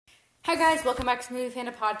Hi guys, welcome back to the Movie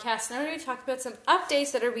Fandom Podcast. Now we're going to talk about some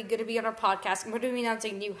updates that are going to be on our podcast. And we're going to be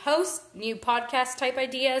announcing new hosts, new podcast type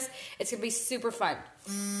ideas. It's going to be super fun.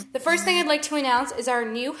 The first thing I'd like to announce is our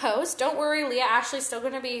new host. Don't worry, Leah Ashley's still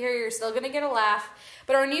going to be here. You're still going to get a laugh.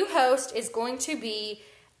 But our new host is going to be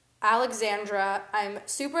Alexandra. I'm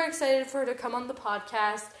super excited for her to come on the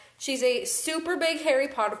podcast. She's a super big Harry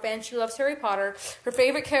Potter fan. She loves Harry Potter. Her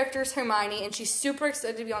favorite character is Hermione, and she's super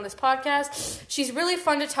excited to be on this podcast. She's really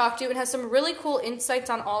fun to talk to and has some really cool insights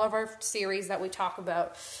on all of our series that we talk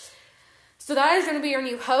about. So that is going to be our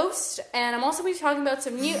new host, and I'm also going to be talking about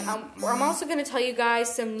some new. I'm also going to tell you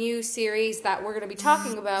guys some new series that we're going to be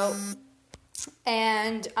talking about,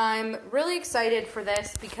 and I'm really excited for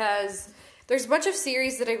this because there's a bunch of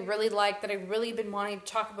series that I really like that I've really been wanting to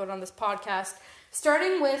talk about on this podcast.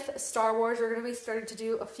 Starting with Star Wars, we're going to be starting to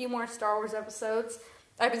do a few more Star Wars episodes.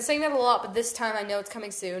 I've been saying that a lot, but this time I know it's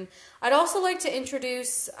coming soon. I'd also like to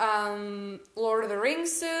introduce Lord of the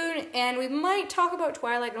Rings soon, and we might talk about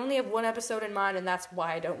Twilight. I only have one episode in mind, and that's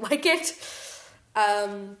why I don't like it.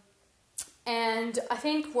 And I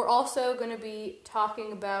think we're also going to be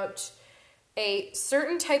talking about a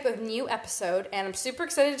certain type of new episode, and I'm super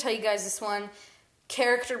excited to tell you guys this one.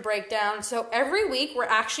 Character breakdown. So every week we're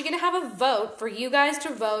actually going to have a vote for you guys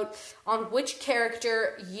to vote on which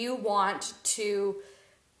character you want to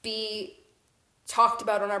be talked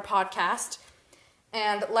about on our podcast.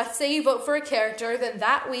 And let's say you vote for a character, then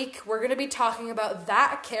that week we're going to be talking about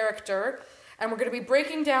that character, and we're going to be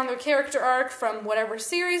breaking down their character arc from whatever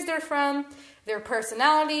series they're from, their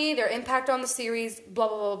personality, their impact on the series, blah,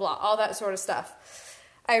 blah, blah, blah, all that sort of stuff.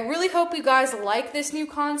 I really hope you guys like this new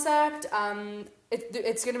concept.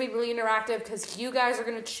 It's going to be really interactive because you guys are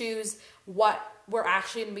going to choose what we're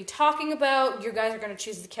actually going to be talking about. You guys are going to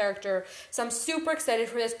choose the character. So I'm super excited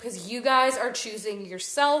for this because you guys are choosing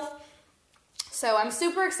yourself. So I'm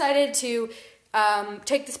super excited to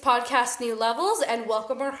take this podcast to new levels and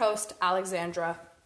welcome our host, Alexandra.